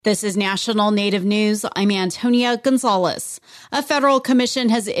This is National Native News. I'm Antonia Gonzalez. A federal commission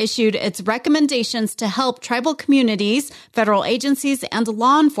has issued its recommendations to help tribal communities, federal agencies, and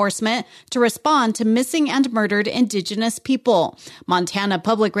law enforcement to respond to missing and murdered Indigenous people. Montana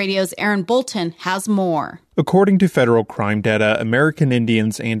Public Radio's Aaron Bolton has more. According to federal crime data, American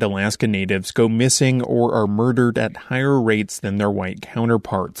Indians and Alaska Natives go missing or are murdered at higher rates than their white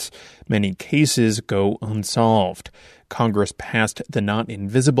counterparts. Many cases go unsolved. Congress passed the Not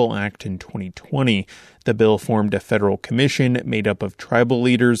Invisible Act in 2020. The bill formed a federal commission made up of tribal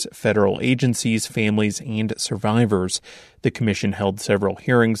leaders, federal agencies, families, and survivors. The commission held several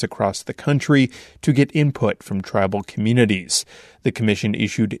hearings across the country to get input from tribal communities. The commission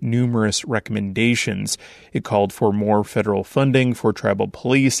issued numerous recommendations. It called for more federal funding for tribal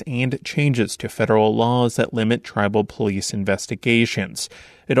police and changes to federal laws that limit tribal police investigations.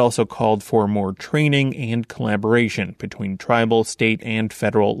 It also called for more training and collaboration between tribal, state, and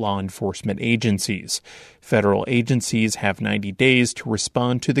federal law enforcement agencies. Federal agencies have 90 days to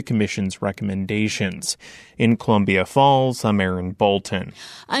respond to the commission's recommendations. In Columbia Falls, I'm Aaron Bolton.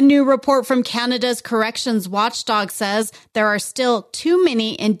 A new report from Canada's corrections watchdog says there are still too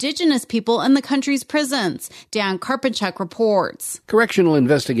many Indigenous people in the country's prisons. Dan Karpenchuk reports. Correctional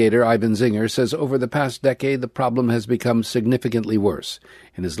investigator Ivan Zinger says over the past decade, the problem has become significantly worse.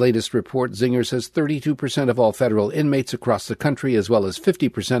 In his latest report, Zinger says 32% of all federal inmates across the country, as well as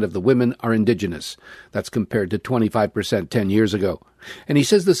 50% of the women, are Indigenous. That's compared to 25% 10 years ago. And he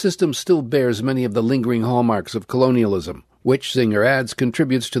says the system still bears many of the lingering hallmarks of colonialism, which, Zinger adds,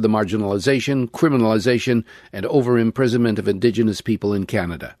 contributes to the marginalization, criminalization, and over-imprisonment of Indigenous people in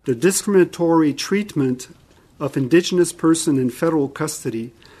Canada. The discriminatory treatment of Indigenous persons in federal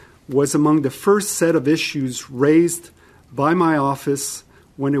custody was among the first set of issues raised by my office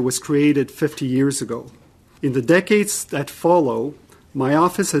when it was created 50 years ago. In the decades that follow, my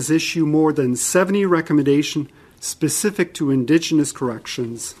office has issued more than 70 recommendations specific to Indigenous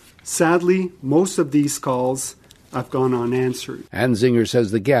corrections. Sadly, most of these calls have gone unanswered. And Zinger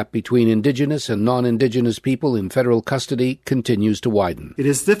says the gap between Indigenous and non-Indigenous people in federal custody continues to widen. It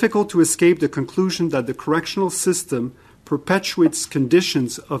is difficult to escape the conclusion that the correctional system perpetuates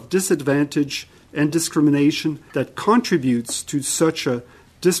conditions of disadvantage and discrimination that contributes to such a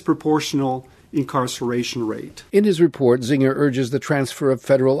disproportional incarceration rate. In his report, Zinger urges the transfer of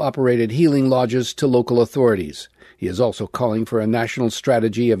federal-operated healing lodges to local authorities. He is also calling for a national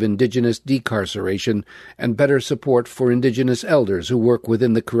strategy of Indigenous decarceration and better support for Indigenous elders who work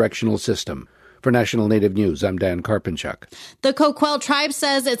within the correctional system. For National Native News, I'm Dan Karpenchuk. The Coquille tribe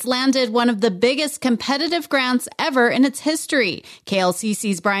says it's landed one of the biggest competitive grants ever in its history.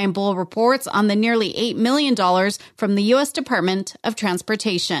 KLCC's Brian Bull reports on the nearly $8 million from the U.S. Department of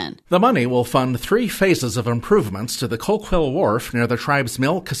Transportation. The money will fund 3 phases of improvements to the Coquille Wharf near the tribe's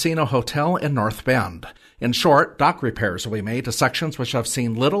Mill Casino Hotel in North Bend. In short, dock repairs will be made to sections which have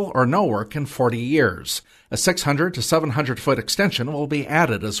seen little or no work in 40 years. A 600 to 700-foot extension will be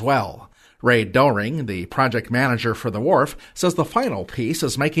added as well. Ray Doring, the project manager for the wharf, says the final piece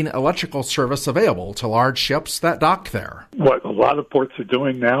is making electrical service available to large ships that dock there. What a lot of ports are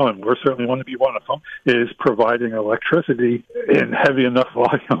doing now, and we're certainly want to be one of them, is providing electricity in heavy enough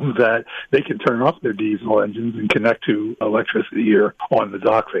volume that they can turn off their diesel engines and connect to electricity here on the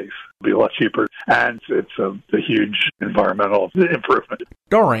dock face. It'll be a lot cheaper, and it's a huge environmental improvement.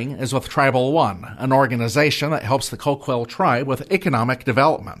 Doring is with Tribal One, an organization that helps the Coquille tribe with economic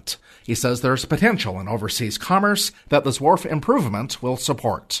development. He says there's potential in overseas commerce that this wharf improvement will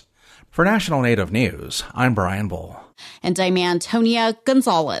support. For National Native News, I'm Brian Bull. And I'm Antonia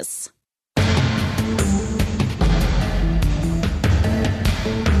Gonzalez.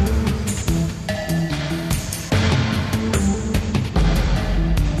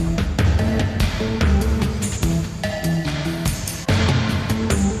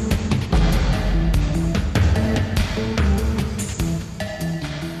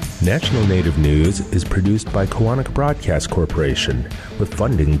 National Native News is produced by Koahnic Broadcast Corporation with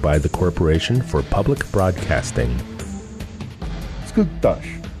funding by the Corporation for Public Broadcasting.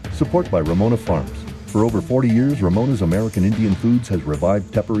 Skookdash, support by Ramona Farms. For over 40 years, Ramona's American Indian Foods has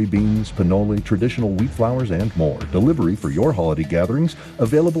revived tepary beans, pinole, traditional wheat flours, and more. Delivery for your holiday gatherings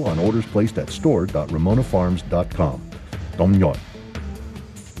available on orders placed at store.ramonafarms.com. Domnyon.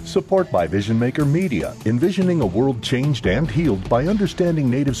 Support by Vision Maker Media, envisioning a world changed and healed by understanding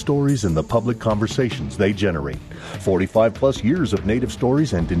Native stories and the public conversations they generate. 45-plus years of Native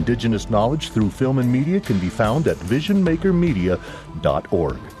stories and Indigenous knowledge through film and media can be found at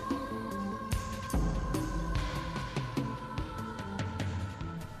visionmakermedia.org.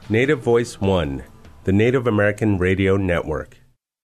 Native Voice One, the Native American Radio Network.